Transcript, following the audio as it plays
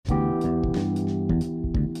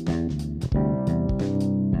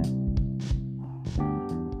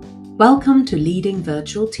Welcome to Leading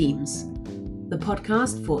Virtual Teams, the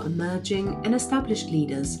podcast for emerging and established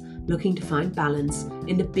leaders looking to find balance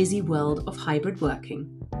in the busy world of hybrid working.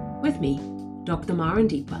 With me, Dr. Maren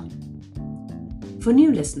Deepwell. For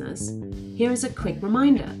new listeners, here is a quick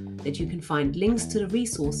reminder that you can find links to the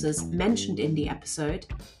resources mentioned in the episode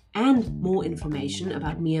and more information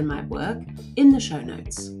about me and my work in the show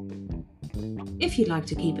notes. If you'd like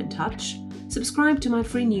to keep in touch, subscribe to my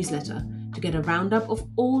free newsletter to get a roundup of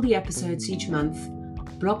all the episodes each month,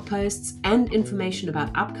 blog posts, and information about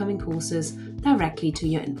upcoming courses directly to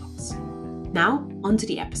your inbox. Now, on to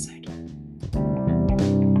the episode.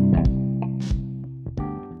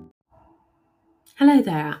 Hello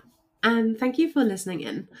there, and thank you for listening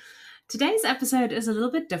in. Today's episode is a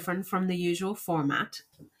little bit different from the usual format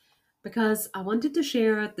because I wanted to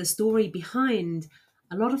share the story behind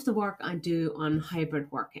a lot of the work I do on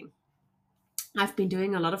hybrid working. I've been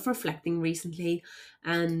doing a lot of reflecting recently,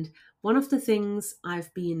 and one of the things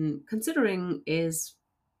I've been considering is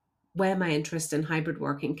where my interest in hybrid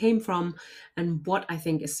working came from and what I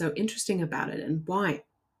think is so interesting about it and why.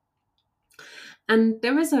 And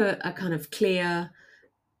there is a kind of clear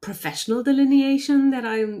professional delineation that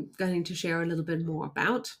I'm going to share a little bit more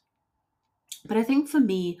about. But I think for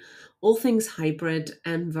me, all things hybrid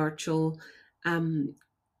and virtual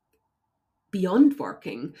beyond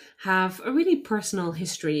working have a really personal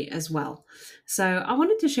history as well. So I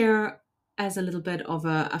wanted to share as a little bit of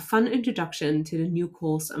a fun introduction to the new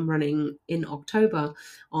course I'm running in October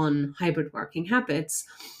on hybrid working habits.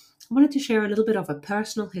 I wanted to share a little bit of a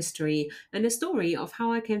personal history and a story of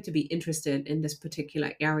how I came to be interested in this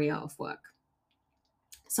particular area of work.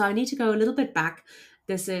 So I need to go a little bit back.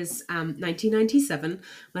 This is 1997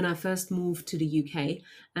 when I first moved to the UK,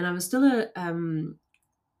 and I was still a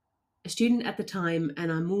student at the time,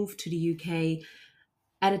 and I moved to the UK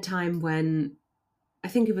at a time when I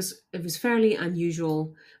think it was fairly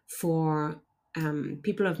unusual for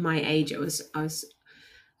people of my age. I was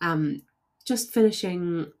just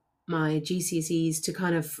finishing my GCSEs to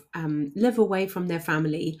kind of live away from their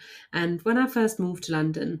family. And when I first moved to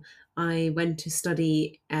London, I went to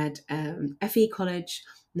study at FE College,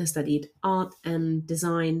 and I studied art and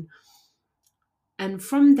design. And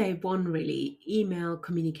from day one, really, email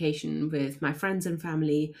communication with my friends and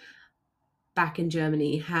family back in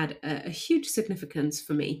Germany had a huge significance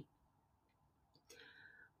for me.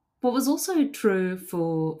 What was also true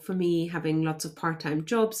for me having lots of part-time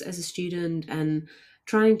jobs as a student and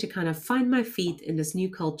trying to kind of find my feet in this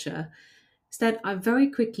new culture is that I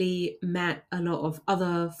very quickly met a lot of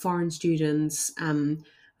other foreign students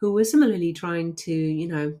who were similarly trying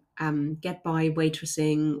to, get by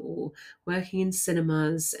waitressing or working in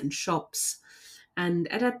cinemas and shops. And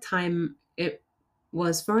at that time, it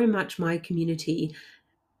was very much my community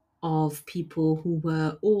of people who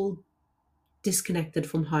were all disconnected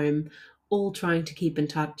from home, all trying to keep in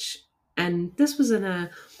touch. And this was in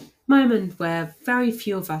a moment where very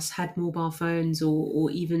few of us had mobile phones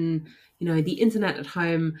or even, the internet at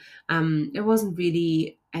home. There wasn't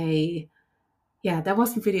really there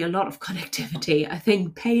wasn't really a lot of connectivity. I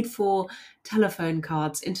think paid for telephone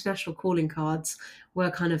cards, international calling cards were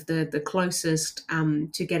kind of the closest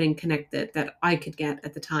to getting connected that I could get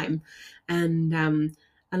at the time. And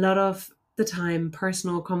a lot of the time,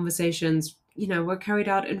 personal conversations, were carried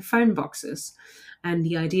out in phone boxes. And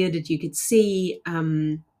the idea that you could see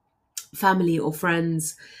family or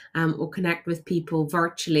friends or connect with people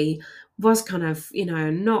virtually was kind of,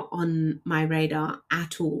 not on my radar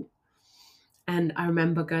at all. And I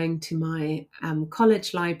remember going to my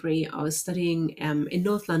college library. I was studying in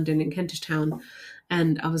North London in Kentish Town,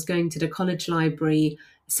 and I was going to the college library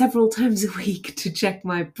several times a week to check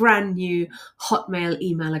my brand new Hotmail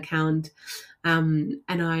email account. And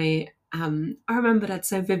I remember that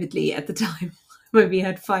so vividly at the time. Maybe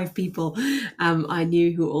had 5 people I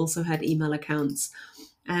knew who also had email accounts.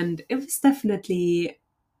 And it was definitely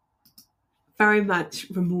very much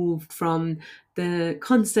removed from the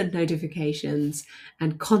constant notifications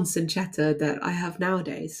and constant chatter that I have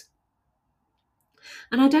nowadays.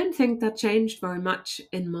 And I don't think that changed very much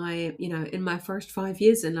in my first 5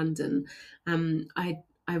 years in London.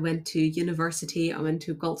 I went to university. I went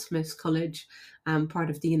to Goldsmiths College,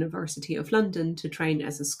 part of the University of London, to train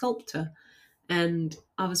as a sculptor. And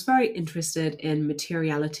I was very interested in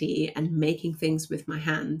materiality and making things with my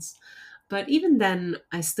hands. But even then,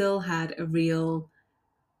 I still had a real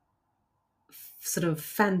sort of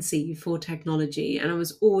fancy for technology. And I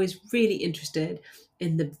was always really interested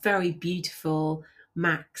in the very beautiful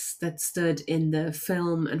Macs that stood in the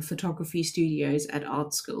film and photography studios at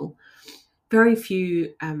art school. Very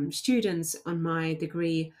few students on my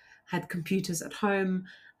degree had computers at home.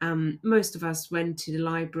 most of us went to the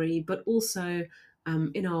library, but also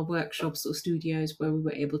in our workshops or studios where we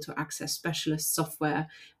were able to access specialist software,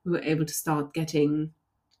 we were able to start getting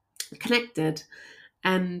connected.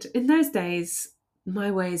 And in those days,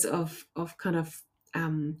 my ways of kind of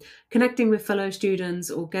connecting with fellow students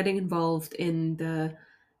or getting involved in the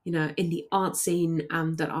in the art scene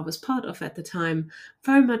that I was part of at the time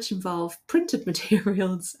very much involved printed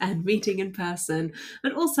materials and meeting in person.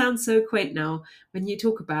 It all sounds so quaint now when you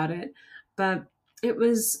talk about it, but it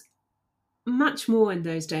was much more in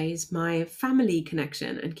those days my family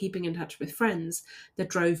connection and keeping in touch with friends that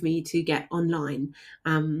drove me to get online,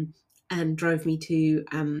 and drove me to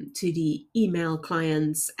the email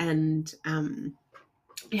clients. And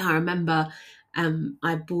yeah, I remember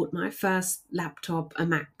I bought my first laptop, a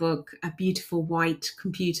MacBook, a beautiful white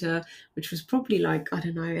computer, which was probably like, I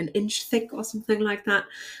don't know, an inch thick or something like that,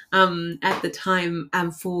 at the time,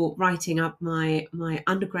 for writing up my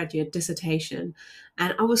undergraduate dissertation.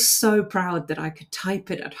 And I was so proud that I could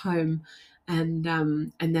type it at home and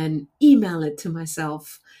then email it to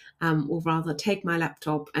myself. Or rather, take my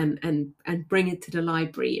laptop and bring it to the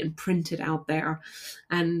library and print it out there,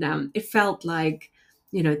 and it felt like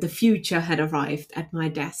the future had arrived at my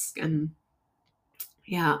desk. And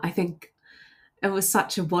yeah, I think it was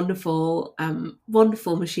such a wonderful,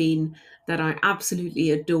 wonderful machine that I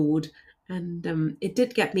absolutely adored. And it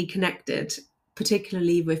did get me connected,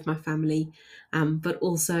 particularly with my family, but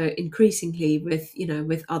also increasingly with,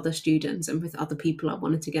 with other students and with other people I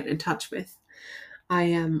wanted to get in touch with.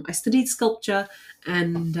 I studied sculpture,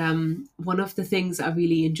 and one of the things I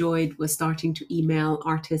really enjoyed was starting to email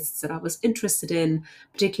artists that I was interested in,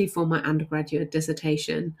 particularly for my undergraduate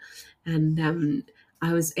dissertation. And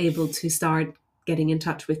I was able to start getting in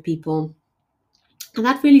touch with people, and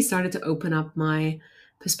that really started to open up my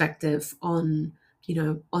perspective on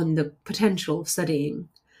on the potential of studying.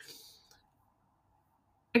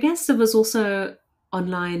 I guess there was also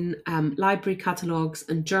online library catalogs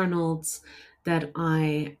and journals that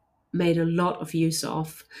I made a lot of use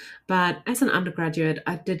of. But as an undergraduate,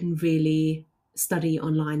 I didn't really study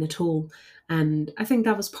online at all. And I think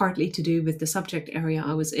that was partly to do with the subject area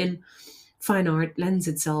I was in. Fine art lends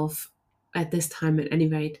itself, at this time at any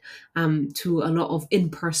rate, to a lot of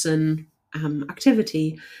in person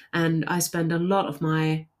activity. And I spent a lot of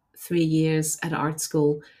my 3 years at art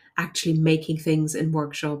school actually making things in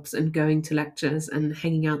workshops and going to lectures and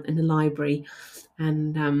hanging out in the library.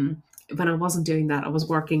 And when I wasn't doing that, I was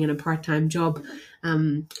working in a part time job,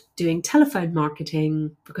 doing telephone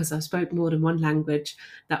marketing because I spoke more than one language.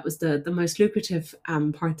 That was the most lucrative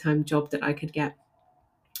part time job that I could get.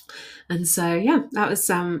 And so, yeah, that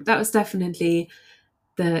was definitely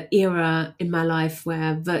the era in my life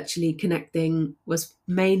where virtually connecting was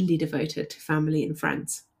mainly devoted to family and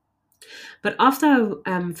friends. But after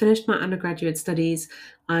I finished my undergraduate studies,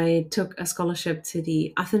 I took a scholarship to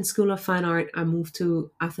the Athens School of Fine Art. I moved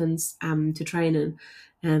to Athens to train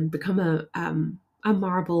and become a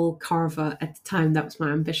marble carver. At the time, that was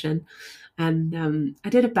my ambition. And I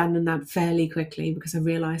did abandon that fairly quickly because I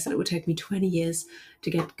realized that it would take me 20 years to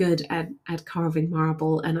get good at carving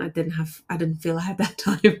marble, and I didn't feel I had that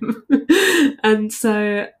time. And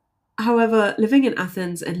so, however, living in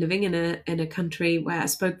Athens and living in a country where I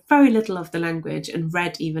spoke very little of the language and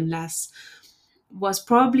read even less was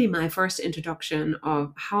probably my first introduction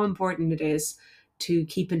of how important it is to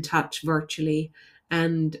keep in touch virtually.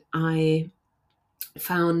 And I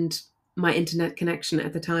found my internet connection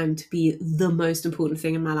at the time to be the most important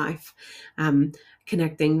thing in my life. Um,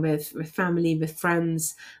 Connecting with family, with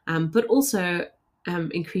friends, but also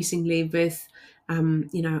increasingly with,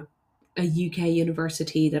 a UK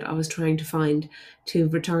university that I was trying to find to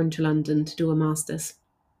return to London to do a master's.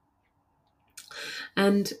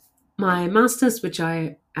 And my master's, which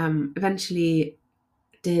I eventually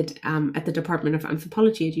did at the Department of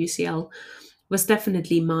Anthropology at UCL, was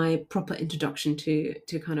definitely my proper introduction to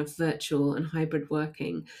kind of virtual and hybrid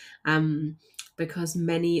working, because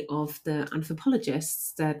many of the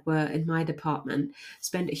anthropologists that were in my department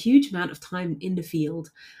spent a huge amount of time in the field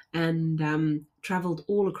and traveled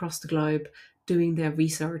all across the globe doing their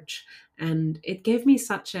research. And it gave me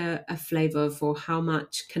such a flavor for how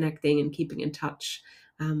much connecting and keeping in touch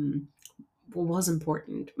was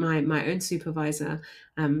important. My own supervisor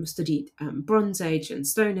studied Bronze Age and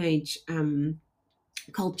Stone Age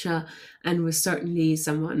culture, and was certainly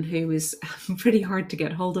someone who was pretty hard to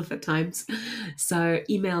get hold of at times. So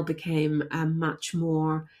email became a much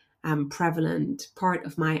more prevalent part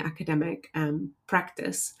of my academic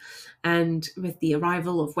practice. And with the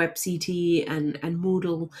arrival of WebCT and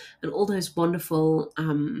Moodle and all those wonderful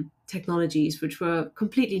technologies, which were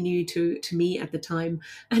completely new to me at the time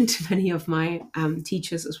and to many of my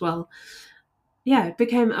teachers as well. Yeah, it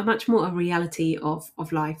became a much more a reality of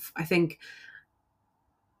life. I think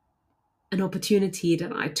an opportunity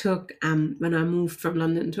that I took when I moved from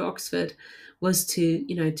London to Oxford was to,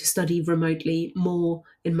 to study remotely more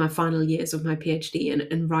in my final years of my PhD,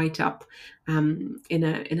 and write up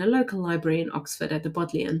in a local library in Oxford at the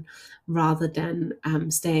Bodleian, rather than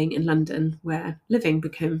staying in London, where living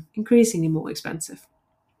became increasingly more expensive.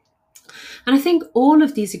 And I think all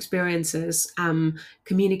of these experiences,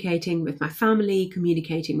 communicating with my family,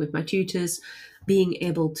 communicating with my tutors, being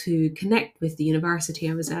able to connect with the university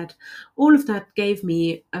I was at, all of that gave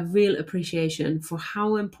me a real appreciation for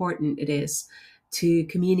how important it is to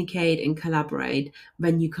communicate and collaborate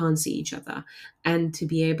when you can't see each other, and to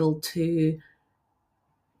be able to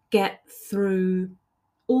get through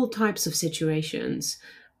all types of situations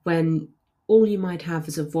when all you might have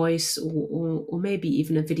is a voice, or maybe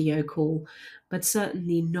even a video call, but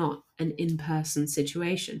certainly not an in person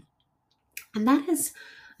situation. And that is,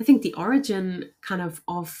 I think, the origin kind of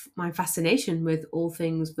my fascination with all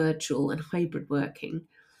things virtual and hybrid working.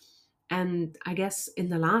 And I guess in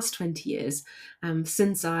the last 20 years,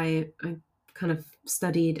 since I kind of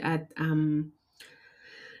studied at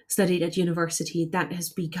university, that has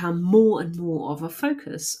become more and more of a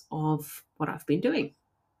focus of what I've been doing.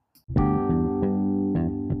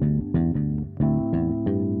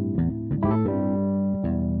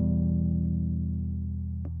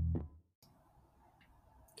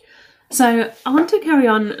 So I want to carry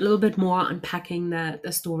on a little bit more unpacking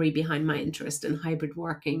the story behind my interest in hybrid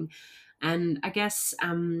working. And I guess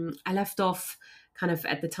I left off kind of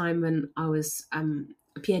at the time when I was a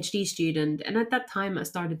PhD student. And at that time, I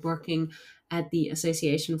started working at the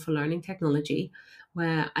Association for Learning Technology,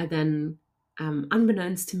 where I then,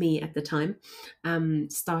 unbeknownst to me at the time,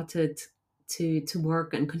 started to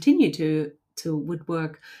work and continue to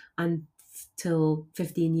woodwork until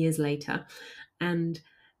 15 years later. And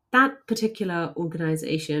that particular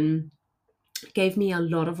organization gave me a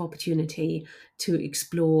lot of opportunity to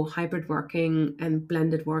explore hybrid working and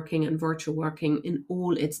blended working and virtual working in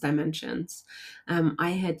all its dimensions. I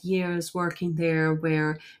had years working there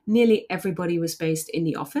where nearly everybody was based in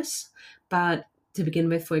the office, but to begin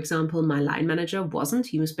with, for example, my line manager wasn't.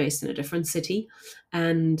 He was based in a different city.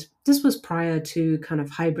 And this was prior to kind of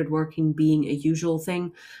hybrid working being a usual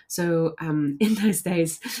thing. So in those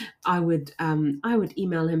days, I would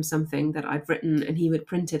email him something that I'd written, and he would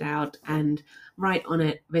print it out and write on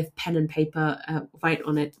it with pen and paper, write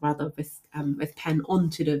on it rather with pen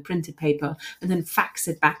onto the printed paper, and then fax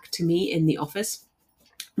it back to me in the office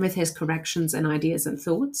with his corrections and ideas and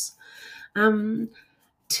thoughts. Um,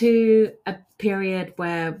 to a period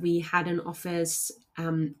where we had an office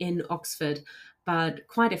in Oxford, but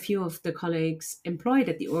quite a few of the colleagues employed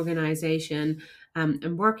at the organization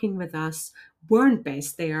and working with us weren't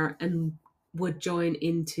based there, and would join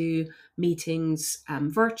into meetings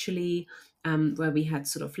virtually, where we had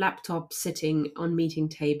sort of laptops sitting on meeting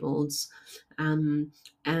tables, um,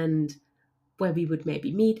 and where we would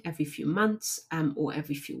maybe meet every few months or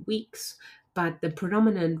every few weeks. But the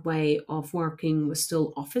predominant way of working was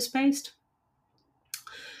still office based.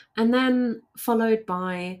 And then followed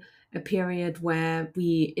by a period where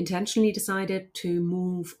we intentionally decided to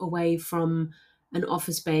move away from an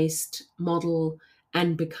office based model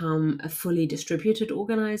and become a fully distributed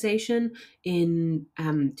organization in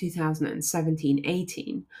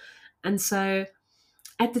 2017-18. And so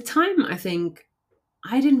at the time, I think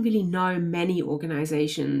I didn't really know many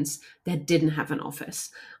organizations that didn't have an office.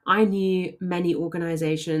 I knew many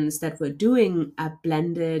organizations that were doing a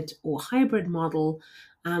blended or hybrid model,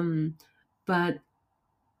 um, but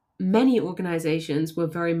many organizations were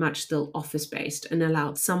very much still office based and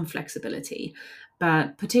allowed some flexibility.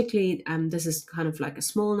 But particularly, this is kind of like a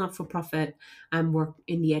small not for profit work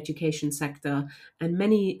in the education sector. And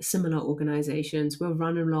many similar organizations were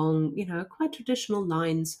run along, quite traditional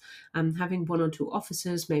lines, having one or two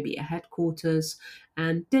offices, maybe a headquarters,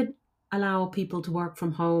 and did allow people to work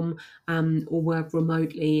from home or work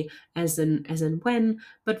remotely as in when.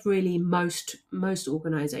 But really, most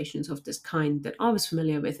organizations of this kind that I was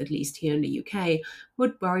familiar with, at least here in the UK,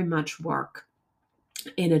 would very much work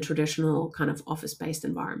in a traditional kind of office-based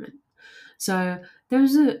environment. So there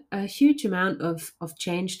was a huge amount of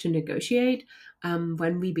change to negotiate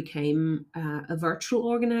when we became a virtual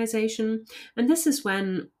organization. And this is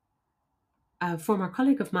when a former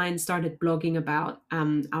colleague of mine started blogging about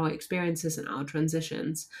our experiences and our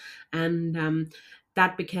transitions. And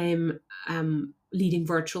that became leading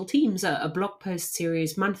virtual teams, a blog post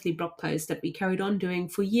series, monthly blog posts that we carried on doing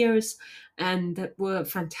for years, and that were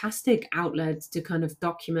fantastic outlets to kind of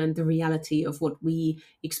document the reality of what we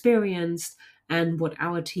experienced and what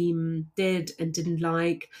our team did and didn't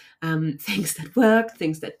like, things that worked,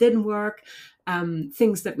 things that didn't work,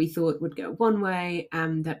 things that we thought would go one way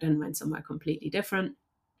that then went somewhere completely different.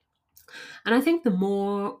 And I think the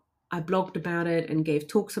more I blogged about it and gave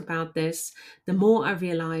talks about this, the more I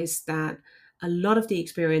realized that a lot of the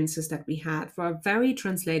experiences that we had were very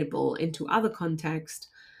translatable into other contexts.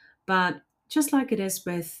 But just like it is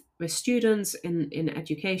with students in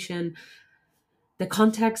education, the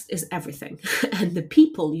context is everything and the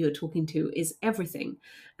people you're talking to is everything,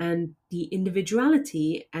 and the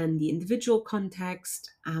individuality and the individual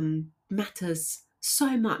context matters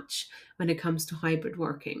so much when it comes to hybrid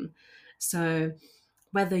working. So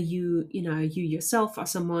whether you yourself are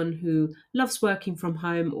someone who loves working from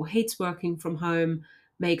home or hates working from home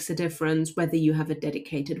makes a difference, whether you have a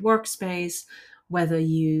dedicated workspace, whether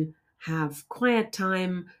you have quiet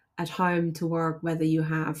time at home to work, whether you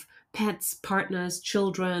have pets, partners,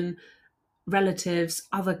 children, relatives,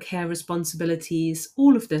 other care responsibilities.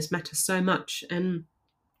 All of this matters so much. And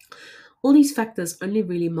all these factors only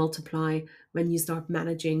really multiply when you start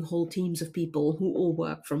managing whole teams of people who all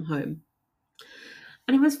work from home.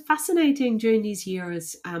 And it was fascinating during these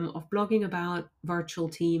years of blogging about virtual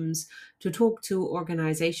teams to talk to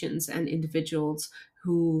organizations and individuals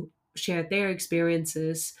who shared their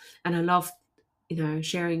experiences. And I loved,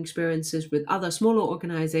 sharing experiences with other smaller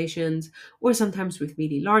organizations or sometimes with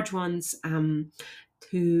really large ones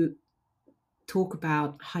to talk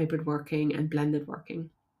about hybrid working and blended working.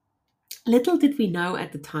 Little did we know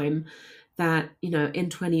at the time that, in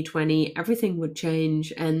 2020, everything would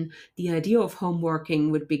change and the idea of home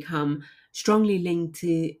working would become strongly linked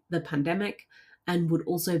to the pandemic and would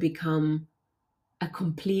also become a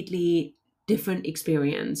completely different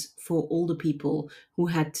experience for all the people who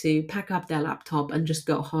had to pack up their laptop and just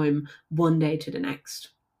go home one day to the next.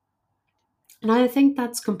 And I think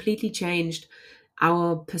that's completely changed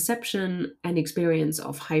our perception and experience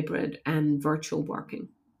of hybrid and virtual working.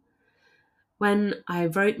 When I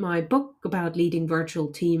wrote my book about leading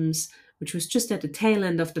virtual teams, which was just at the tail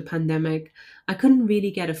end of the pandemic, I couldn't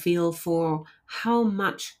really get a feel for how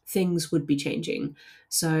much things would be changing.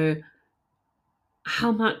 So,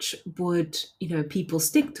 how much would people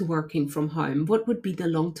stick to working from home? What would be the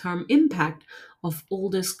long-term impact of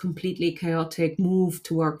all this completely chaotic move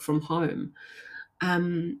to work from home?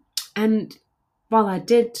 And while I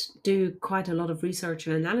did do quite a lot of research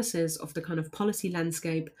and analysis of the kind of policy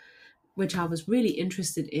landscape, which I was really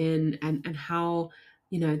interested in, and how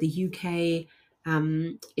the UK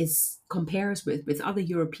is compares with other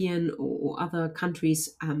European or other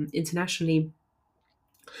countries internationally.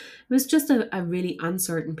 It was just a really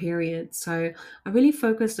uncertain period. So I really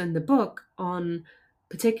focused in the book on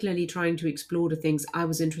particularly trying to explore the things I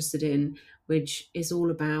was interested in, which is all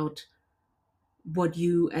about what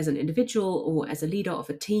you as an individual or as a leader of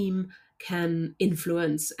a team can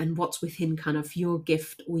influence and what's within kind of your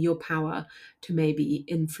gift or your power to maybe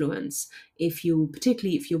influence,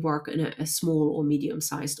 particularly if you work in a small or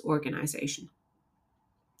medium-sized organization.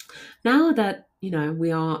 Now that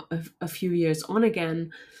we are a few years on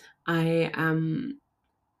again, I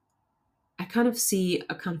I kind of see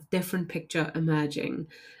a kind of different picture emerging.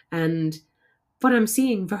 And what I'm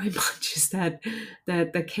seeing very much is that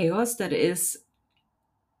the chaos that is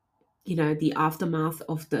the aftermath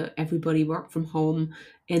of the everybody work from home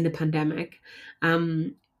in the pandemic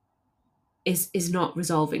um, is not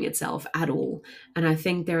resolving itself at all. And I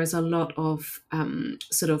think there is a lot of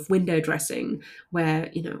sort of window dressing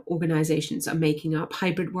where organizations are making up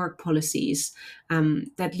hybrid work policies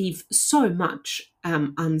that leave so much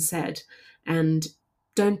unsaid and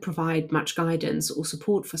don't provide much guidance or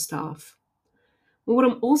support for staff. But what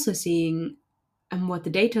I'm also seeing and what the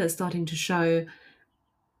data is starting to show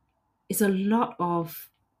is a lot of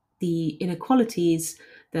the inequalities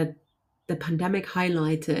that the pandemic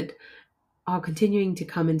highlighted are continuing to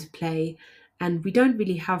come into play. And we don't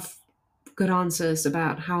really have good answers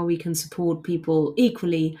about how we can support people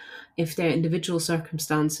equally if there are individual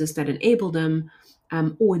circumstances that enable them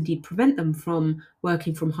or indeed prevent them from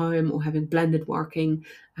working from home or having blended working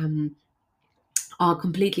um, are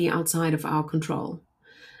completely outside of our control.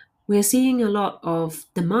 We're seeing a lot of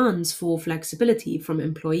demands for flexibility from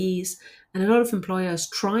employees and a lot of employers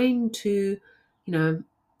you know,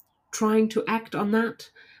 trying to act on that.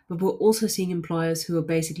 But we're also seeing employers who are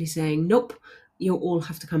basically saying, nope, you all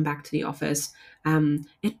have to come back to the office.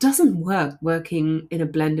 It doesn't work working in a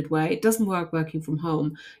blended way. It doesn't work working from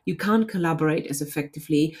home. You can't collaborate as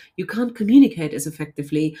effectively. You can't communicate as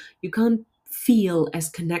effectively. You can't feel as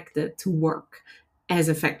connected to work as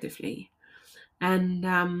effectively. And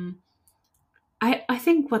I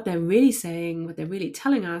think what they're really saying, what they're really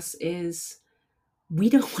telling us is we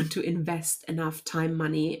don't want to invest enough time,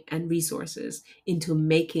 money, and resources into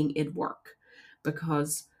making it work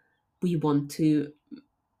because we want to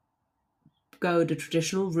go the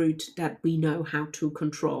traditional route that we know how to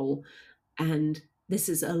control. And this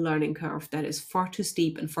is a learning curve that is far too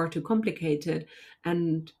steep and far too complicated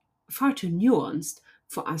and far too nuanced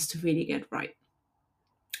for us to really get right.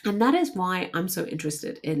 And that is why I'm so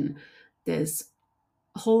interested in this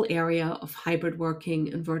whole area of hybrid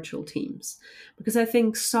working and virtual teams, because I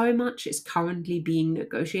think so much is currently being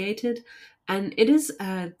negotiated. And it is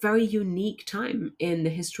a very unique time in the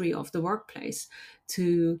history of the workplace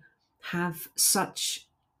to have such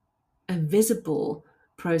a visible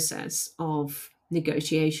process of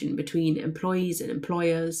negotiation between employees and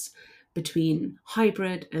employers, between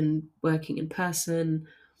hybrid and working in person.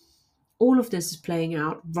 All of this is playing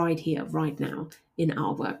out right here, right now, in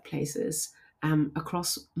our workplaces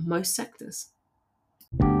across most sectors.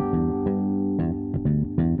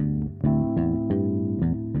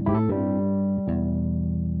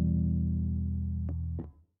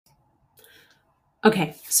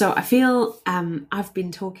 Okay, so I feel I've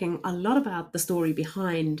been talking a lot about the story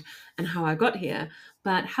behind and how I got here,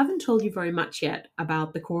 but haven't told you very much yet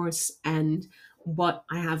about the course and what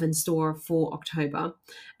I have in store for October.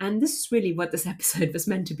 And this is really what this episode was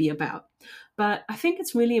meant to be about. But I think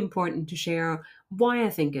it's really important to share why I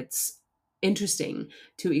think it's interesting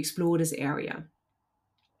to explore this area.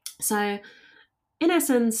 So, in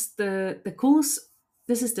essence, the course,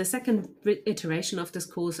 this is the second iteration of this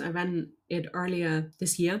course. I ran it earlier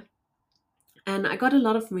this year, and I got a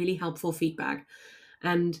lot of really helpful feedback.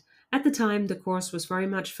 And at the time, the course was very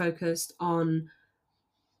much focused on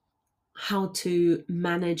how to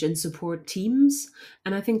manage and support teams.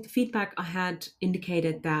 And I think the feedback I had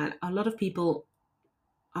indicated that a lot of people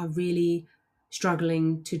are really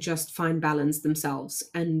struggling to just find balance themselves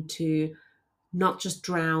and to not just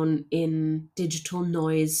drown in digital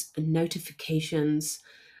noise and notifications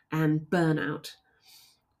and burnout.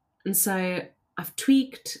 And so I've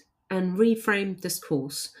tweaked and reframed this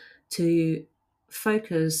course to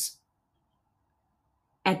focus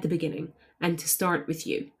at the beginning and to start with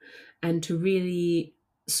you and to really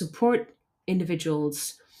support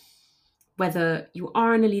individuals, whether you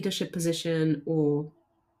are in a leadership position or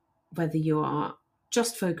whether you are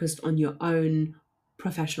just focused on your own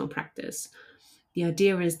professional practice. The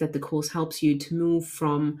idea is that the course helps you to move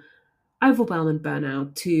from overwhelm and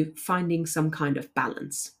burnout to finding some kind of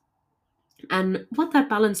balance. And what that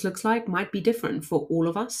balance looks like might be different for all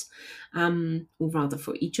of us, or rather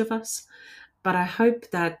for each of us. But I hope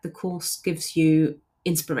that the course gives you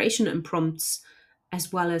inspiration and prompts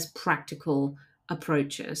as well as practical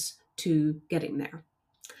approaches to getting there.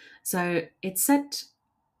 So it's set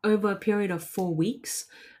over a period of 4 weeks,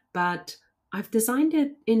 but I've designed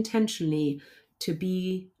it intentionally to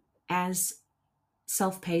be as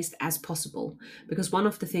self paced as possible. Because one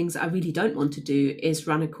of the things I really don't want to do is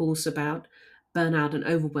run a course about burnout and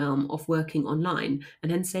overwhelm of working online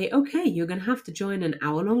and then say, okay, you're going to have to join an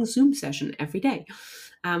hour-long Zoom session every day.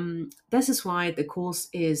 This is why the course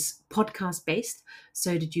is podcast based,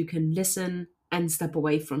 so that you can listen and step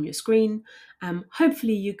away from your screen.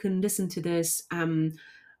 Hopefully, you can listen to this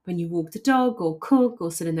when you walk the dog or cook or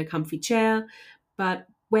sit in a comfy chair. But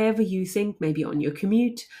wherever you think, maybe on your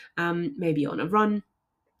commute, maybe on a run,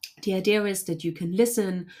 the idea is that you can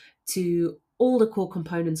listen to all the core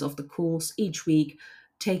components of the course each week,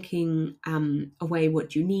 taking away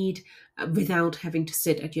what you need without having to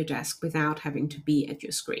sit at your desk, without having to be at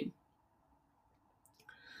your screen.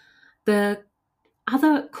 The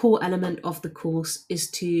other core element of the course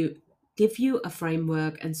is to give you a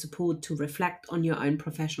framework and support to reflect on your own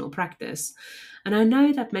professional practice. And I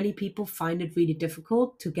know that many people find it really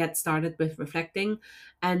difficult to get started with reflecting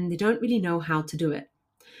and they don't really know how to do it.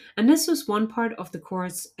 And this was one part of the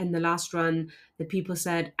course in the last run that people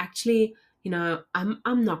said, actually, I'm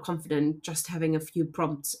not confident just having a few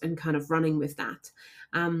prompts and kind of running with that.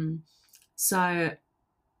 So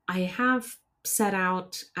I have set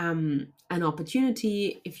out an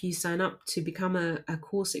opportunity if you sign up to become a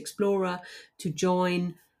course explorer to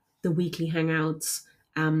join the weekly hangouts,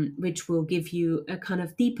 which will give you a kind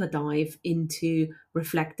of deeper dive into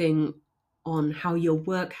reflecting on how your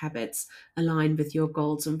work habits align with your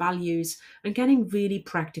goals and values and getting really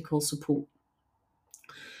practical support.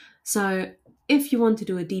 So if you want to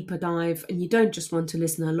do a deeper dive and you don't just want to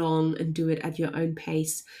listen along and do it at your own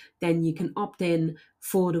pace, then you can opt in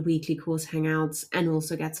for the weekly course hangouts and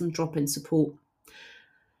also get some drop-in support.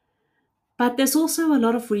 But there's also a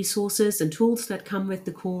lot of resources and tools that come with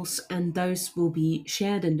the course, and those will be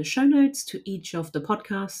shared in the show notes to each of the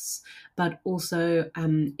podcasts. But also,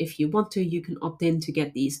 if you want to, you can opt in to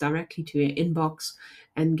get these directly to your inbox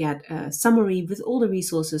and get a summary with all the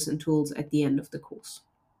resources and tools at the end of the course.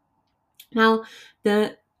 Now,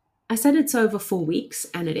 I said it's over 4 weeks,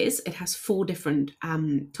 and it is. It has 4 different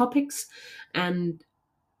topics, and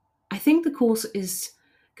I think the course is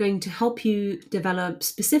going to help you develop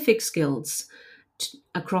specific skills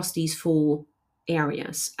across these 4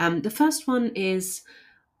 areas. The first one is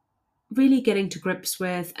really getting to grips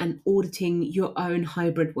with and auditing your own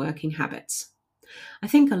hybrid working habits. I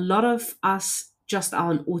think a lot of us just are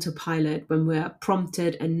on autopilot when we're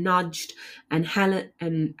prompted and nudged and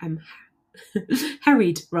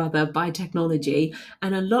harried rather by technology,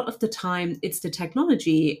 and a lot of the time it's the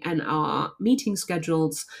technology and our meeting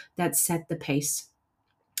schedules that set the pace.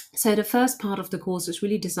 So the first part of the course is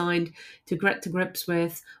really designed to get to grips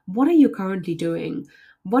with what are you currently doing?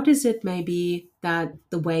 What is it maybe that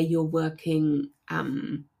the way you're working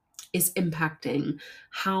is impacting?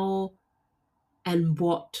 How and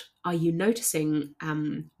what are you noticing?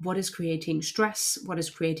 What is creating stress? What is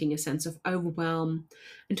creating a sense of overwhelm?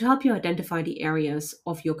 And to help you identify the areas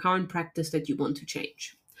of your current practice that you want to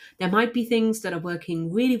change. There might be things that are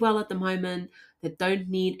working really well at the moment that don't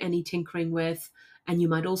need any tinkering with. And you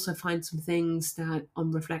might also find some things that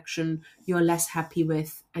on reflection you're less happy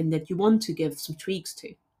with and that you want to give some tweaks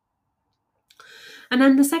to. And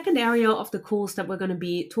then the second area of the course that we're going to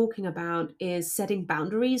be talking about is setting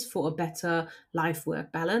boundaries for a better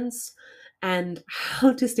life-work balance and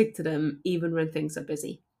how to stick to them even when things are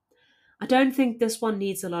busy. I don't think this one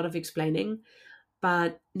needs a lot of explaining,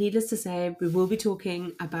 but needless to say, we will be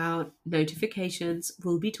talking about notifications,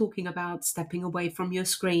 we'll be talking about stepping away from your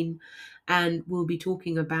screen, and we'll be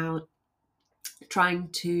talking about trying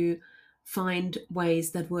to find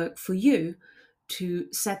ways that work for you to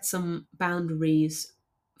set some boundaries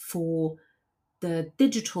for the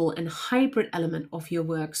digital and hybrid element of your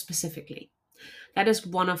work specifically. That is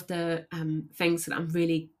one of the things that I'm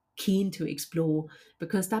really keen to explore,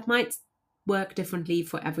 because that might work differently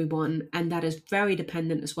for everyone, and that is very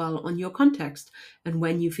dependent as well on your context and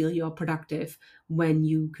when you feel you're productive, when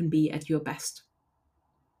you can be at your best.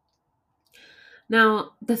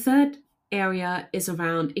 Now, the third area is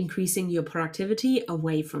around increasing your productivity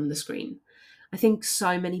away from the screen. I think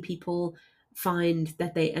so many people find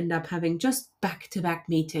that they end up having just back-to-back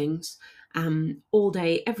meetings all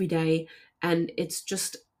day, every day, and it's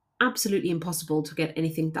just absolutely impossible to get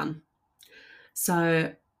anything done.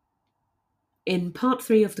 So in part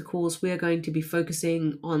 3 of the course, we are going to be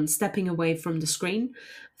focusing on stepping away from the screen,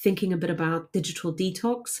 thinking a bit about digital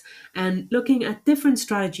detox, and looking at different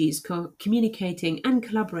strategies for communicating and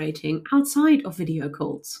collaborating outside of video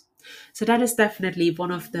calls. So that is definitely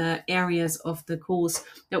one of the areas of the course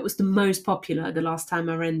that was the most popular the last time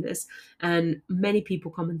I ran this, and many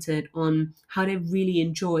people commented on how they really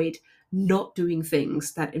enjoyed not doing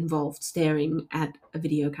things that involved staring at a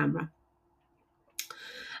video camera.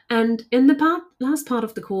 And in the last part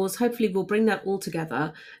of the course, hopefully we'll bring that all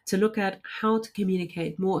together to look at how to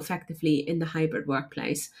communicate more effectively in the hybrid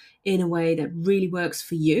workplace in a way that really works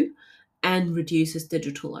for you and reduces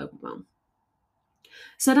digital overwhelm.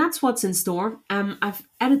 So that's what's in store. I've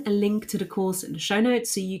added a link to the course in the show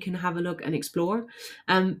notes so you can have a look and explore.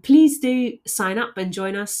 Please do sign up and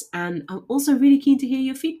join us. And I'm also really keen to hear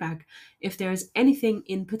your feedback. If there is anything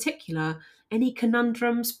in particular, any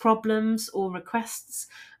conundrums, problems, or requests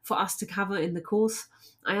for us to cover in the course,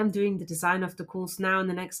 I am doing the design of the course now in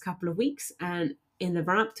the next couple of weeks. And in the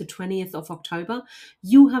run-up to 20th of October,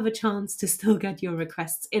 you have a chance to still get your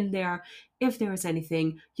requests in there if there is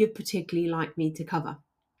anything you'd particularly like me to cover.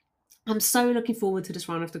 I'm so looking forward to this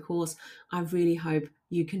round of the course. I really hope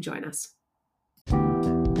you can join us.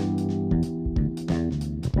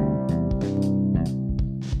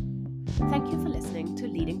 Thank you for listening to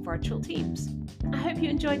Leading Virtual Teams. I hope you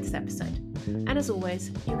enjoyed this episode. And as always,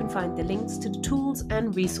 you can find the links to the tools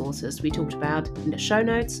and resources we talked about in the show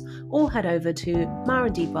notes, or head over to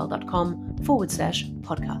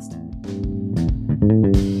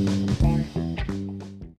maradeepwell.com/podcast.